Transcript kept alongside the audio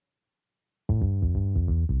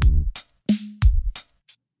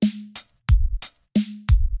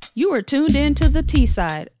You are tuned in to The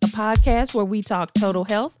T-Side, a podcast where we talk total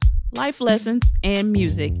health, life lessons, and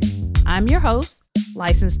music. I'm your host,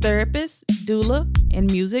 licensed therapist, doula,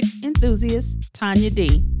 and music enthusiast, Tanya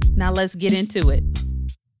D. Now let's get into it.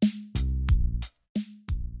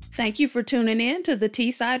 Thank you for tuning in to the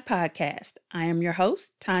T-Side podcast. I am your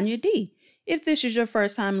host, Tanya D. If this is your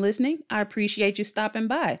first time listening, I appreciate you stopping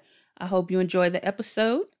by. I hope you enjoy the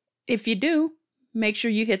episode. If you do, make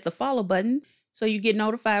sure you hit the follow button so you get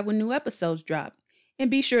notified when new episodes drop. And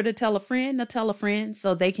be sure to tell a friend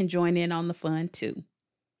so they can join in on the fun too.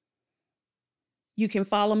 You can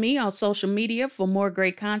follow me on social media for more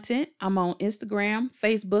great content. I'm on Instagram,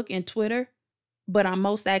 Facebook, and Twitter, but I'm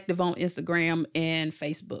most active on Instagram and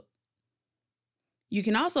Facebook. You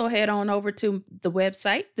can also head on over to the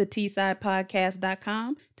website,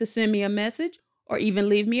 thetsidepodcast.com, to send me a message or even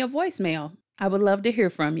leave me a voicemail. I would love to hear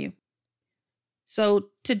from you. So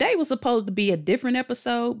today was supposed to be a different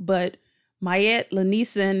episode, but Mayette,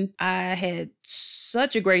 Lanice, and I had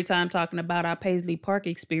such a great time talking about our Paisley Park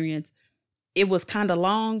experience. It was kind of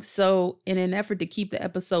long, so in an effort to keep the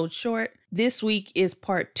episode short, this week is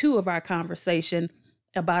part 2 of our conversation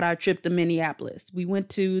about our trip to Minneapolis. We went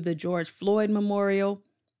to the George Floyd Memorial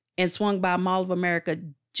and swung by Mall of America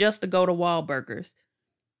just to go to Wahlburgers.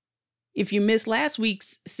 If you missed last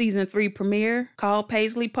week's season 3 premiere called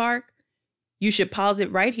Paisley Park, you should pause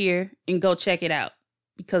it right here and go check it out,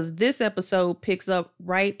 because this episode picks up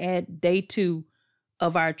right at day 2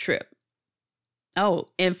 of our trip. Oh,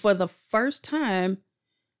 and for the first time,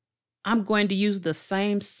 I'm going to use the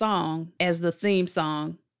same song as the theme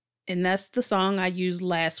song, and that's the song I used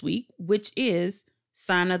last week, which is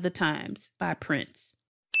Sign of the Times by Prince.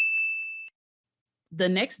 The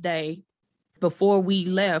next day, before we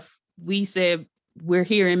left, we said, we're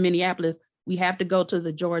here in Minneapolis. We have to go to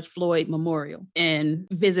the George Floyd Memorial and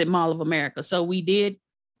visit Mall of America. So we did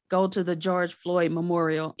go to the George Floyd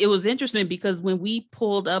Memorial. It was interesting because when we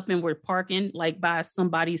pulled up and were parking like by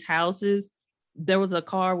somebody's houses, there was a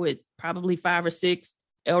car with probably 5 or 6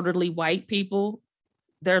 elderly white people.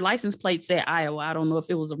 Their license plate said Iowa. I don't know if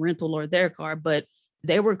it was a rental or their car, but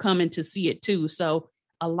they were coming to see it too. So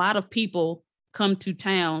a lot of people come to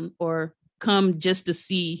town or come just to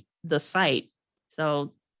see the site.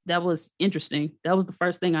 So that was interesting. That was the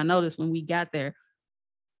first thing I noticed when we got there.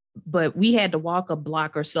 But we had to walk a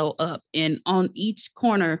block or so up, and on each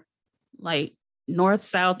corner, like north,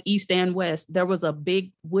 south, east, and west, there was a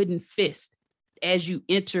big wooden fist as you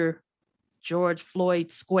enter George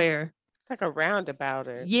Floyd Square. It's like a roundabout.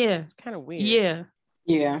 Yeah. It's kind of weird. Yeah.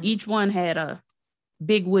 Yeah. Each one had a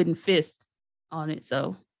big wooden fist on it.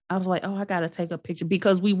 So I was like, oh, I got to take a picture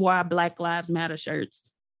because we wore our Black Lives Matter shirts.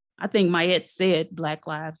 I think Mayette said Black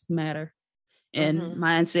Lives Matter, and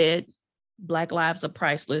mine said Black Lives Are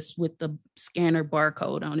Priceless with the scanner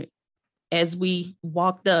barcode on it. As we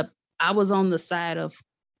walked up, I was on the side of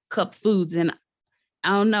Cup Foods, and I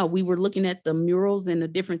don't know, we were looking at the murals and the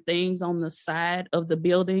different things on the side of the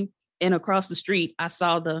building. And across the street, I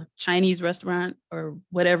saw the Chinese restaurant or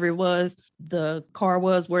whatever it was, the car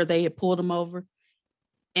was where they had pulled them over.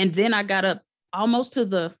 And then I got up almost to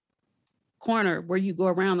the corner where you go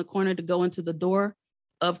around the corner to go into the door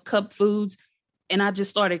of Cup Foods. And I just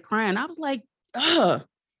started crying. I was like,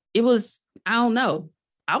 it was, I don't know.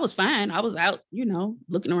 I was fine. I was out,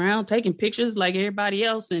 looking around, taking pictures like everybody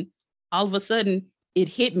else. And all of a sudden it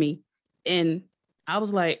hit me. And I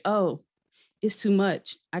was like, oh, it's too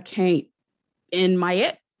much. I can't. And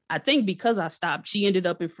Mayette, I think because I stopped, she ended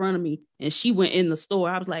up in front of me and she went in the store.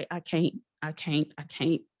 I was like, I can't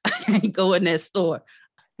go in that store.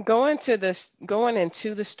 Going into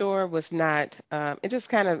the store was not,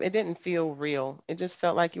 it didn't feel real. It just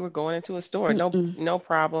felt like you were going into a store. No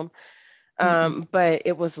problem. But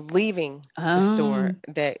it was leaving the store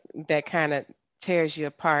that kind of tears you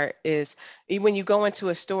apart. Is when you go into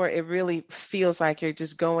a store, it really feels like you're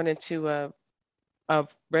just going into a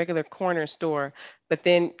regular corner store. But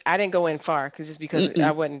then I didn't go in far because I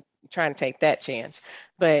wasn't trying to take that chance.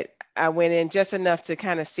 But I went in just enough to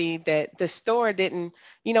kind of see that the store didn't,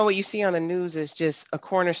 what you see on the news is just a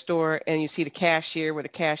corner store and you see the cashier where the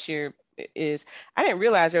cashier is. I didn't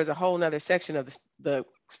realize there was a whole nother section of the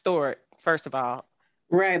store, first of all.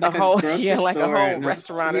 Right. Like a whole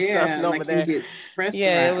restaurant or something over there.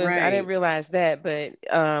 Yeah, it was, right. I didn't realize that, but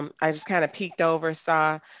I just kind of peeked over,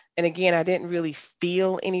 saw, and again, I didn't really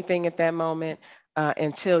feel anything at that moment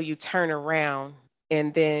until you turn around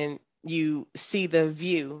and then you see the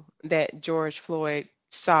view that George Floyd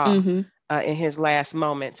saw in his last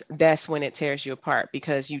moments. That's when it tears you apart,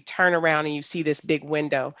 because you turn around and you see this big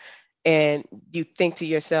window and you think to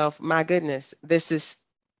yourself, my goodness, this is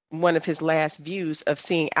one of his last views of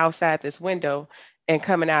seeing outside this window and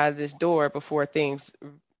coming out of this door before things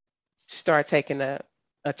start taking a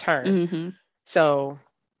turn. Mm-hmm. So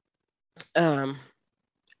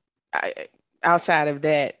outside of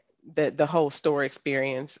that, the whole store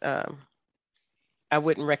experience, I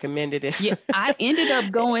wouldn't recommend it. Yeah, I ended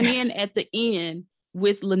up going in at the end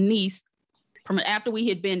with Lanice from after we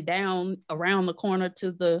had been down around the corner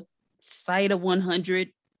to the site of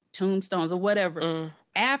 100 tombstones or whatever.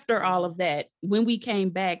 After all of that, when we came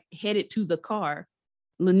back, headed to the car,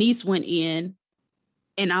 Lanice went in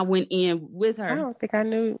and I went in with her. I don't think I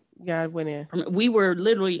knew y'all went in. We were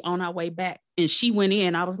literally on our way back and she went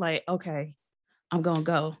in. I was like, okay, I'm going to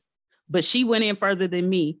go. But she went in further than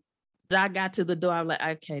me. I got to the door. I was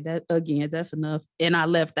like, okay, that's enough. And I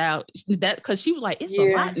left out that because she was like, it's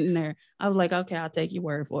a lot in there. I was like, okay, I'll take your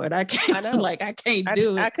word for it. I can't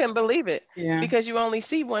do it. I couldn't believe it. Yeah. Because you only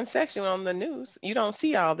see one section on the news. You don't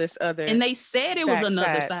see all this other. And they said it was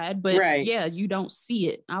another side, but yeah, you don't see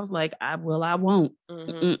it. I was like, I won't.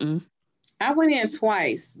 Mm-hmm. I went in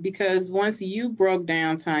twice because once you broke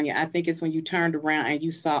down, Tanya, I think it's when you turned around and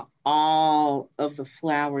you saw all of the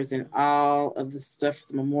flowers and all of the stuff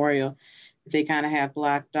for the memorial that they kind of have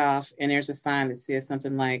blocked off. And there's a sign that says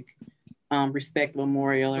something like respect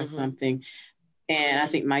memorial or something. And I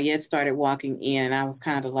think Mayette started walking in and I was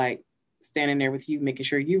kind of like standing there with you, making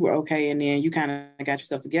sure you were okay. And then you kind of got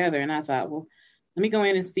yourself together. And I thought, well, let me go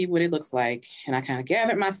in and see what it looks like. And I kind of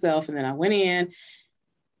gathered myself and then I went in.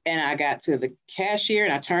 And I got to the cashier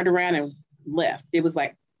and I turned around and left. It was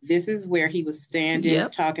like, this is where he was standing,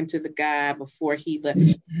 talking to the guy before he left.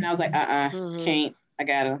 And I was like, can't. I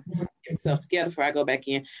got to get myself together before I go back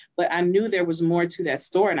in. But I knew there was more to that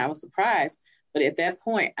store and I was surprised. But at that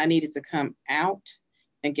point, I needed to come out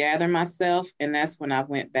and gather myself. And that's when I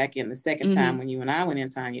went back in the second time when you and I went in,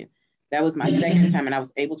 Tanya. That was my second time. And I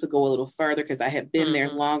was able to go a little further because I had been there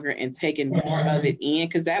longer and taken more of it in.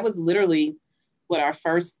 Because that was literally our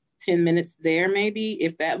first 10 minutes there, maybe,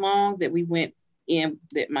 if that long, that we went in,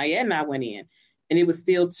 that Mayette and I went in. And it was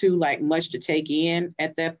still too much to take in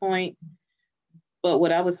at that point. But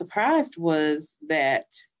what I was surprised was that,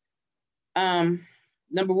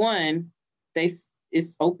 number one, it's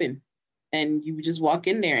open and you just walk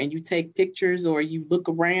in there and you take pictures or you look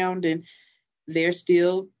around and they're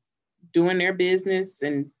still doing their business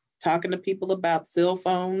and talking to people about cell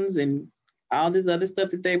phones and all this other stuff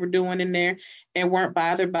that they were doing in there and weren't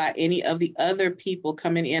bothered by any of the other people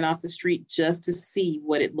coming in off the street just to see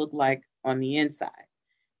what it looked like on the inside.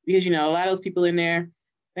 Because, a lot of those people in there,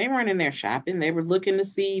 they weren't in there shopping. They were looking to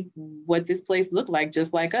see what this place looked like,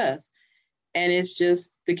 just like us. And it's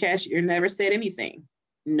just the cashier never said anything.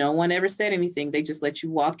 No one ever said anything. They just let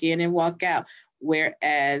you walk in and walk out.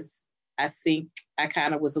 Whereas I think I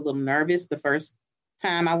kind of was a little nervous the first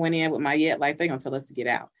time I went in with Mayette, like they're going to tell us to get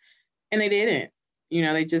out. And they didn't.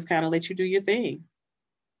 They just kind of let you do your thing.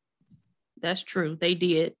 That's true. They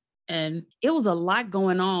did. And it was a lot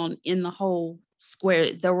going on in the whole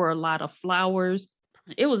square. There were a lot of flowers.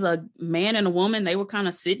 It was a man and a woman. They were kind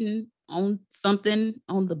of sitting on something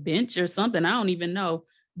on the bench or something. I don't even know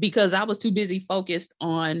because I was too busy focused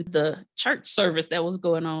on the church service that was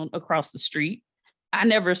going on across the street. I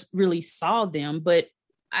never really saw them, but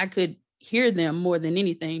I could hear them more than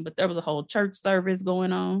anything. But there was a whole church service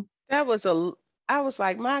going on. I was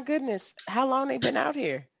like, my goodness, how long they been out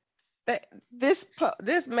here? This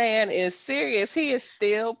man is serious. He is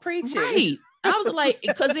still preaching. Right. I was like,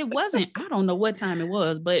 because it wasn't, I don't know what time it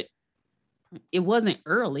was, but it wasn't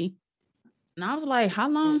early. And I was like, how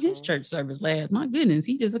long his church service lasts? My goodness,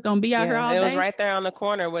 he just going to be out here all day. It was right there on the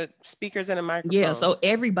corner with speakers and a microphone. Yeah, so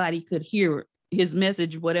everybody could hear his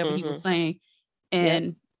message, whatever he was saying.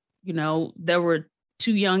 And, there were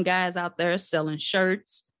 2 young guys out there selling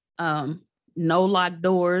shirts. No locked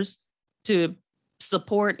doors to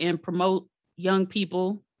support and promote young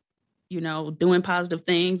people, doing positive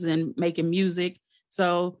things and making music.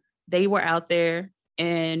 So they were out there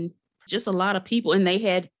and just a lot of people. And they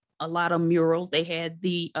had a lot of murals. They had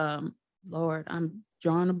the, Lord, I'm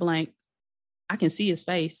drawing a blank. I can see his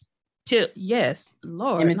face. Yes,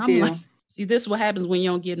 Lord. And I'm like, see, this is what happens when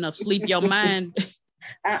you don't get enough sleep. Your mind.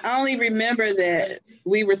 I only remember that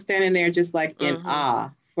we were standing there just like in awe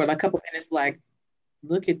for a couple minutes, like,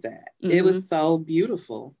 look at that. It was so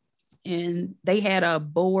beautiful. And they had a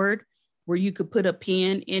board where you could put a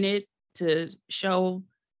pin in it to show.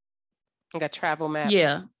 Like a travel map.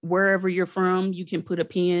 Yeah. Wherever you're from, you can put a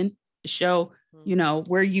pin to show,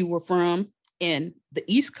 where you were from. And the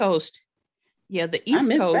East Coast. Yeah. The East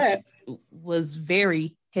Coast was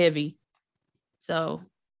very heavy. So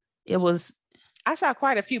it was. I saw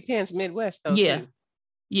quite a few pins Midwest though. Yeah. Too.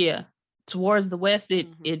 Yeah. Towards the west,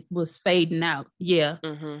 it was fading out. Yeah.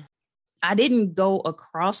 I didn't go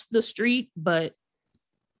across the street, but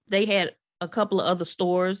they had a couple of other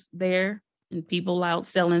stores there and people out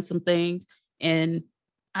selling some things. And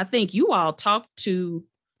I think you all talked to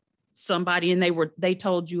somebody and they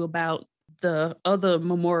told you about the other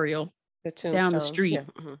memorial down the street.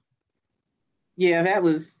 Yeah. Yeah, that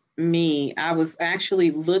was me. I was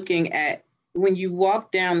actually looking at, when you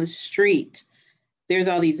walk down the street, there's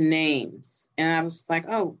all these names. And I was like,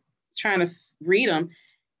 oh, trying to read them.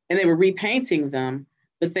 And they were repainting them,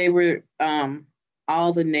 but they were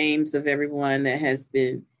all the names of everyone that has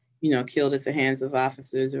been, killed at the hands of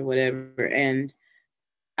officers or whatever. And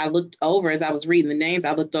I looked over, as I was reading the names,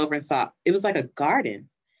 I looked over and saw it was like a garden.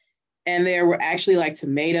 And there were actually like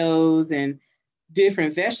tomatoes and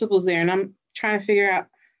different vegetables there. And I'm trying to figure out,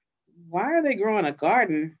 why are they growing a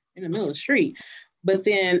garden in the middle of the street? But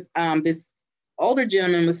then this older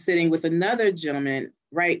gentleman was sitting with another gentleman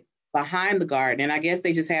right behind the garden. And I guess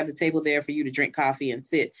they just have the table there for you to drink coffee and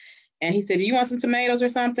sit. And he said, do you want some tomatoes or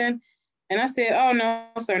something? And I said, oh, no,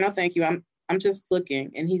 sir. No, thank you. I'm just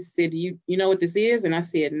looking. And he said, you know what this is? And I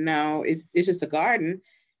said, no, it's just a garden.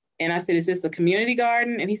 And I said, is this a community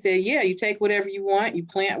garden? And he said, yeah, you take whatever you want. You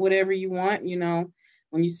plant whatever you want.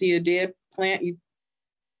 When you see a dead plant, you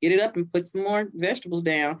get it up and put some more vegetables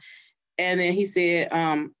down. And then he said,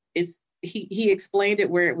 he explained it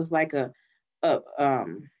where it was like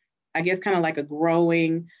I guess kind of like a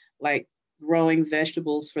growing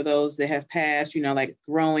vegetables for those that have passed, like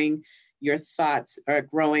growing your thoughts, or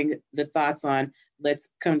growing the thoughts on,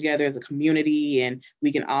 let's come together as a community and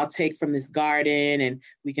we can all take from this garden and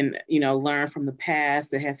we can, learn from the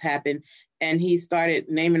past that has happened. And he started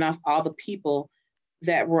naming off all the people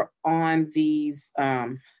that were on these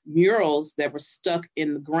murals that were stuck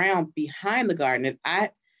in the ground behind the garden. And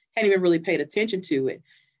I hadn't even really paid attention to it.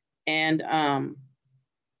 And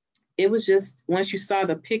it was just, once you saw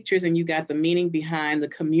the pictures and you got the meaning behind the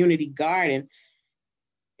community garden,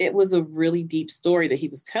 it was a really deep story that he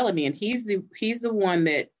was telling me. And he's the one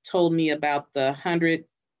that told me about the 100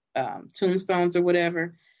 tombstones or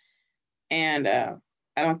whatever. And I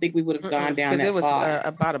don't think we would have gone down that far. Because it was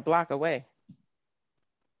about a block away.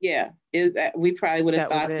 Yeah, we probably would have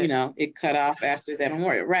thought, it cut off after that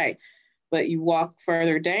memorial, right? But you walk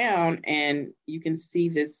further down and you can see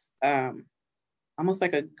this almost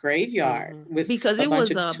like a graveyard with because it was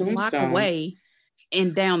a block away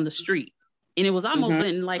and down the street, and it was almost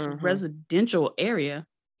in like a residential area.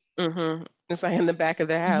 It's like in the back of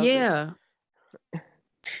their houses. Yeah,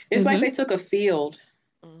 it's like they took a field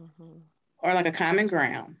or like a common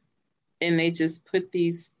ground, and they just put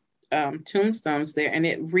these tombstones there,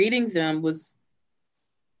 and reading them was,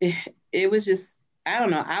 it was just, I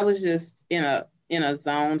don't know, I was just in a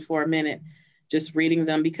zone for a minute, just reading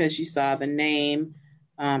them, because you saw the name.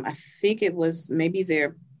 I think it was maybe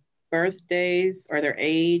their birthdays or their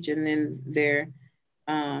age, and then their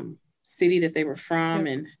city that they were from,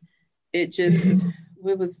 and it just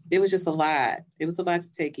it was just a lot. It was a lot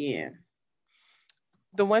to take in.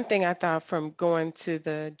 The one thing I thought from going to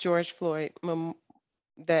the George Floyd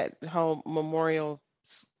that whole memorial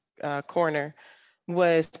corner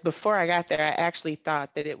was, before I got there, I actually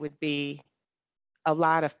thought that it would be a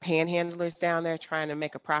lot of panhandlers down there trying to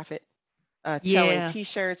make a profit, selling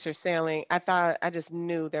T-shirts or selling. I just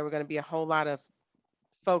knew there were going to be a whole lot of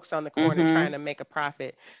folks on the corner trying to make a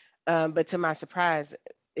profit. But to my surprise,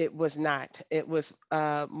 it was not. It was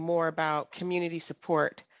more about community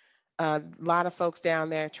support. A lot of folks down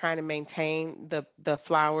there trying to maintain the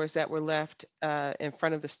flowers that were left in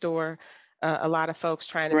front of the store. A lot of folks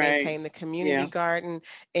trying to maintain the community garden,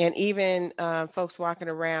 and even folks walking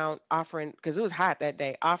around offering, because it was hot that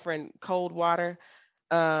day, offering cold water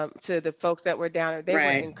to the folks that were down there. They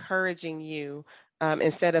were encouraging you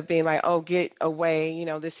instead of being like, oh, get away,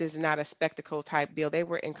 this is not a spectacle type deal. They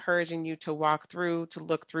were encouraging you to walk through, to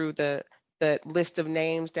look through the list of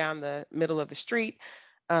names down the middle of the street.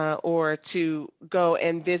 Or to go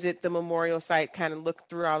and visit the memorial site, kind of look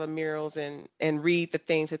through all the murals and read the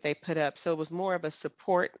things that they put up. So it was more of a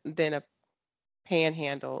support than a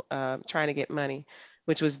panhandle trying to get money,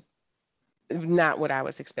 which was not what I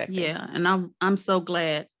was expecting. Yeah, and I'm so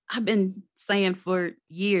glad. I've been saying for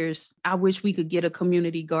years, I wish we could get a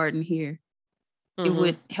community garden here. It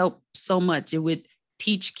would help so much. It would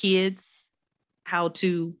teach kids how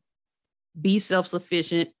to be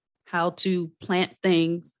self-sufficient, how to plant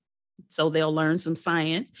things, so they'll learn some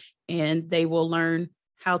science, and they will learn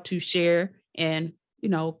how to share and,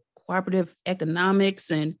 cooperative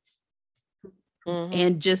economics and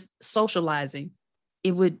just socializing.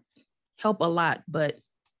 It would help a lot, but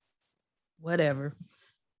whatever.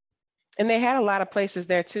 And they had a lot of places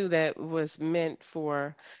there too that was meant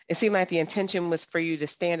for, it seemed like the intention was for you to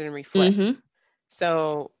stand and reflect. Mm-hmm.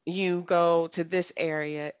 So you go to this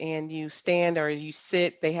area and you stand or you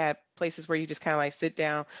sit. They had places where you just kind of like sit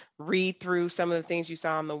down, read through some of the things you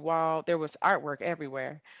saw on the wall. There was artwork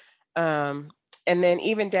everywhere. And then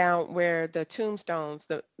even down where the tombstones,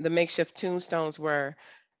 the makeshift tombstones were,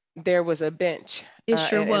 there was a bench It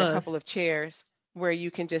sure and a was. couple of chairs where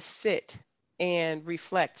you can just sit and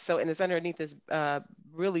reflect. So, and it's underneath this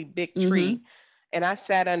really big tree. Mm-hmm. And I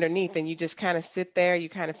sat underneath, and you just kind of sit there, you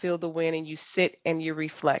kind of feel the wind, and you sit and you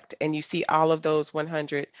reflect, and you see all of those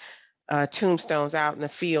 100 tombstones out in the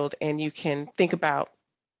field, and you can think about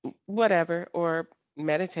whatever, or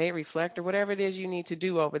meditate, reflect, or whatever it is you need to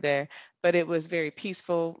do over there. But it was very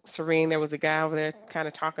peaceful, serene. There was a guy over there kind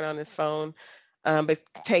of talking on his phone, but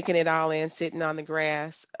taking it all in, sitting on the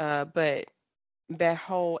grass. But that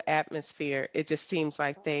whole atmosphere, it just seems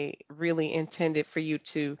like they really intended for you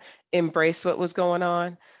to embrace what was going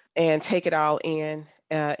on and take it all in,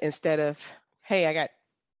 instead of, hey, I got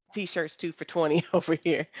t-shirts 2 for $20 over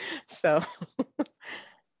here. So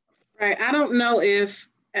Right. I don't know if,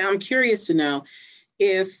 I'm curious to know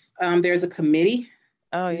if there's a committee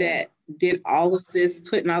that did all of this,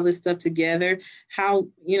 putting all this stuff together. How,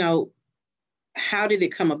 how did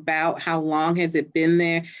it come about? How long has it been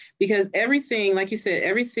there? Because everything, like you said,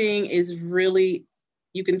 everything is really,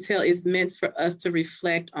 you can tell it's meant for us to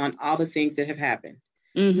reflect on all the things that have happened.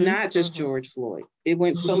 Mm-hmm. Not just mm-hmm. George Floyd. It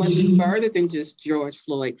went so much further than just George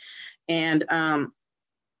Floyd. And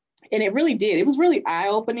it really did. It was really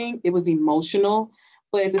eye-opening. It was emotional,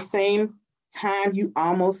 but at the same time, you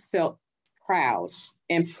almost felt proud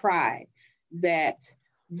and pride that,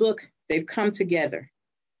 look, they've come together.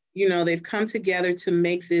 They've come together to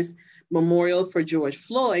make this memorial for George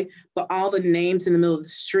Floyd, but all the names in the middle of the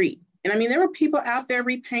street. And I mean, there were people out there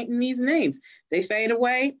repainting these names. They fade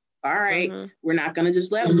away. All right, mm-hmm. We're not going to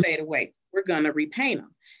just let them fade away. We're going to repaint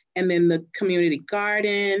them. And then the community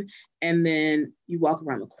garden, and then you walk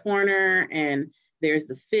around the corner and there's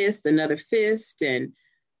the fist, another fist, and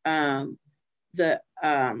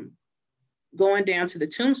going down to the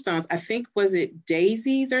tombstones, I think, was it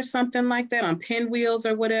daisies or something like that on pinwheels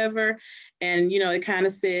or whatever. And, it kind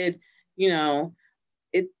of said,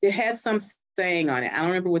 it had some saying on it. I don't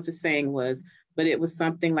remember what the saying was, but it was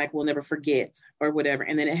something like, we'll never forget or whatever.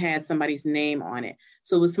 And then it had somebody's name on it.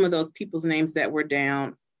 So it was some of those people's names that were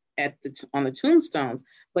down on the tombstones,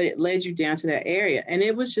 but it led you down to that area. And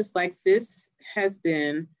it was just like, this has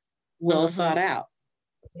been well thought out.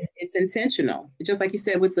 It's intentional. Just like you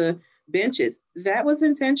said with the benches, that was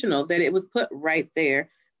intentional, that it was put right there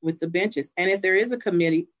with the benches. And if there is a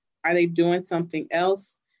committee, are they doing something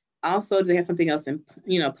else? Also, do they have something else in,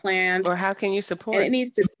 planned? Or how can you support it? And it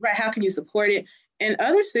needs to, right, how can you support it? And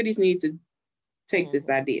other cities need to take this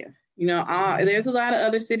idea. There's a lot of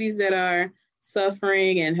other cities that are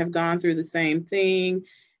suffering and have gone through the same thing.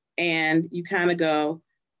 And you kind of go,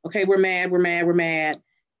 okay, we're mad.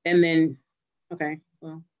 And then, okay,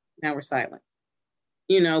 well, now we're silent.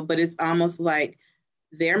 But it's almost like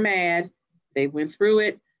they're mad. They went through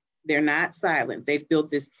it. They're not silent. They've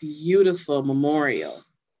built this beautiful memorial,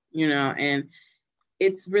 and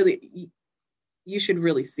it's really, you should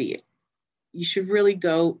really see it. You should really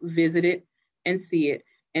go visit it and see it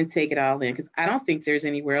and take it all in. Because I don't think there's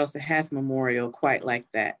anywhere else that has a memorial quite like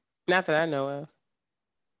that. Not that I know of.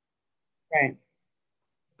 Right.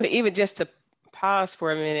 But even just to pause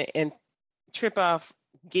for a minute and trip off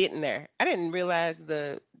getting there. I didn't realize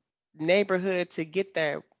the neighborhood to get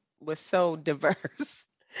there was so diverse.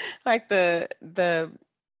 Like the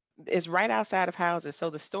it's right outside of houses.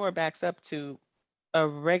 So the store backs up to a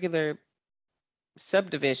regular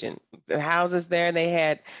subdivision. The houses there, they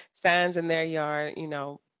had signs in their yard,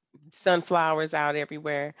 sunflowers out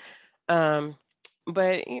everywhere.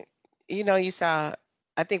 But you saw,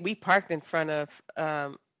 I think we parked in front of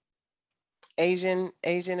Asian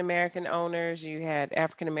American owners, you had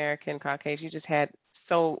African American, Caucasian, you just had,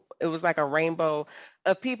 so it was like a rainbow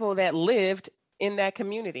of people that lived in that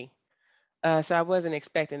community. So I wasn't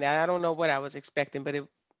expecting that. I don't know what I was expecting, but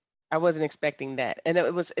I wasn't expecting that. And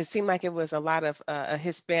it seemed like it was a lot of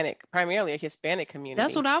primarily a Hispanic community.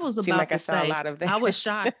 That's what I was about to say. I saw a lot of that. I was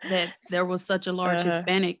shocked that there was such a large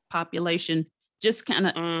Hispanic population just kind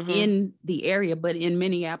of in the area, but in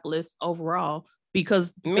Minneapolis overall,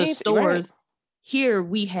 because the stores here,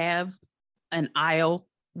 we have an aisle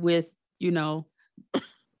with,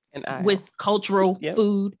 with cultural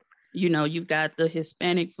food. You've got the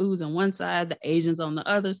Hispanic foods on one side, the Asians on the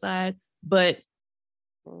other side. But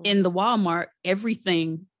in the Walmart,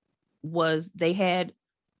 everything they had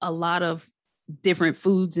a lot of different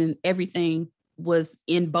foods and everything was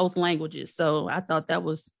in both languages. So I thought that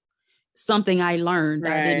was something I learned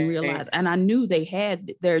I didn't realize. And I knew they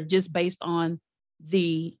had, they're just based on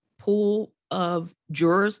the pool of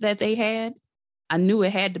jurors that they had. I knew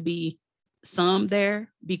it had to be some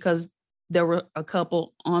there because there were a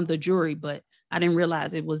couple on the jury, but I didn't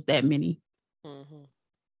realize it was that many. Mm-hmm.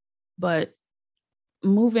 But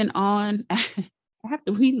moving on,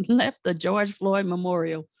 after we left the George Floyd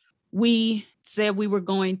Memorial, we said we were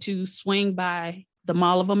going to swing by the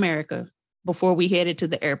Mall of America before we headed to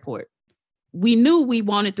the airport. We knew we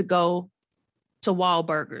wanted to go to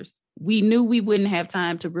Wahlburgers. We knew we wouldn't have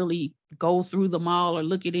time to really go through the mall or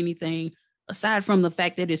look at anything aside from the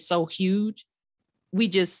fact that it's so huge. We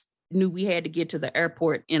just knew we had to get to the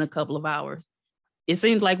airport in a couple of hours. It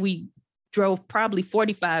seemed like we drove probably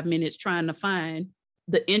 45 minutes trying to find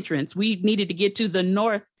the entrance. We needed to get to the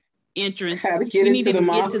north entrance. We needed to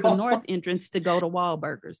get to the north entrance to go to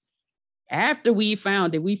Wahlburgers. After we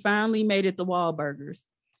found it, we finally made it to Wahlburgers.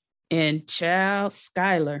 And child,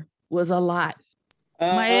 Skylar was a lot.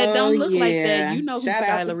 My head don't look like that. You know who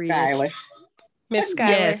Skylar is. Miss Skylar.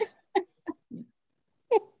 Yes.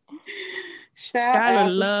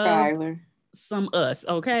 Skylar loved some us,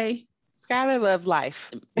 okay? Skylar loved life.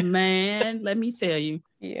 Man, let me tell you.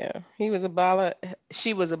 Yeah, she was a ball of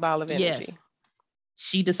energy. Yes.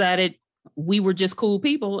 She decided we were just cool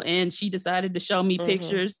people, and she decided to show me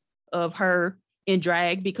pictures of her in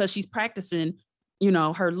drag because she's practicing,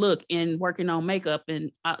 her look and working on makeup.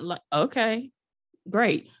 And I like, okay,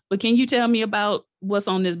 great. But can you tell me about what's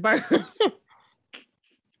on this burger?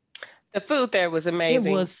 The food there was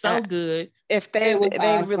amazing. It was so good. If they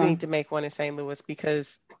awesome. Really need to make one in St. Louis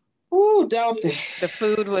because don't they? The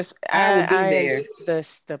food was I would be there.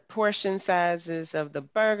 The portion sizes of the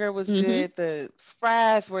burger was good. The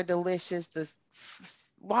fries were delicious. The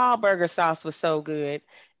Wahlburger sauce was so good.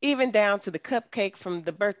 Even down to the cupcake from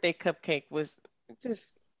the birthday cupcake was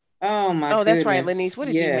just that's right, Lenise. What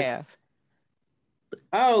did you have?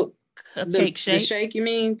 Cupcake shake. The shake, you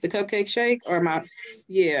mean the cupcake shake? Or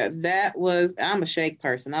that was, I'm a shake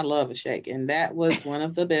person. I love a shake. And that was one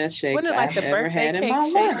of the best shakes I've ever had in my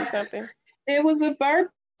life. Or something? It was a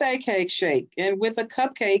birthday cake shake and with a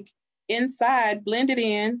cupcake inside blended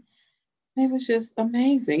in. It was just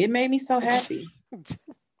amazing. It made me so happy.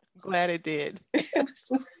 Glad it did.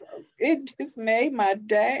 It just made my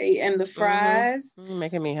day. And the fries.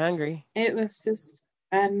 Making me hungry. It was just,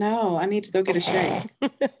 I know. I need to go get a shake.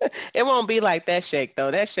 It won't be like that shake,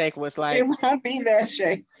 though. That shake was like... It won't be that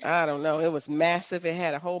shake. I don't know. It was massive. It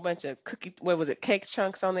had a whole bunch of cake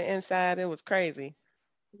chunks on the inside. It was crazy.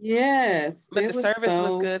 Yes. But the service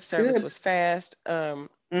was good. Service was fast.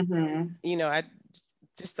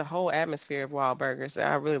 Just the whole atmosphere of Wahlburgers.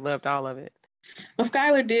 I really loved all of it. Well,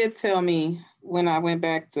 Skylar did tell me when I went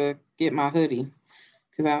back to get my hoodie,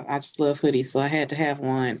 because I just love hoodies, so I had to have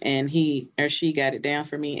one. And he or she got it down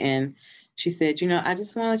for me. And she said, I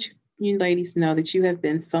just want to let you ladies know that you have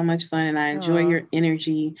been so much fun and I enjoy your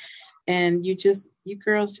energy. And you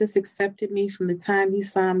girls just accepted me from the time you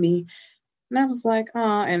saw me. And I was like,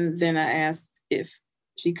 oh. And then I asked if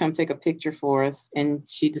she'd come take a picture for us. And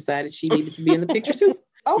she decided she needed to be in the picture too.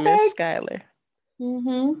 Okay. Miss Skylar.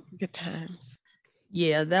 Good times.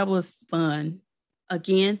 Yeah, that was fun.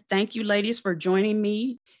 Again, thank you, ladies, for joining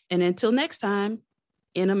me. And until next time,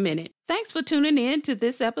 in a minute. Thanks for tuning in to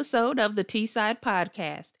this episode of the T-Side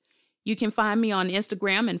Podcast. You can find me on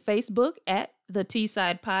Instagram and Facebook at the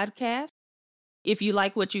T-Side Podcast. If you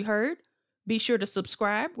like what you heard, be sure to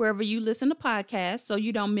subscribe wherever you listen to podcasts so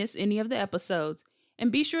you don't miss any of the episodes.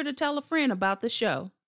 And be sure to tell a friend about the show.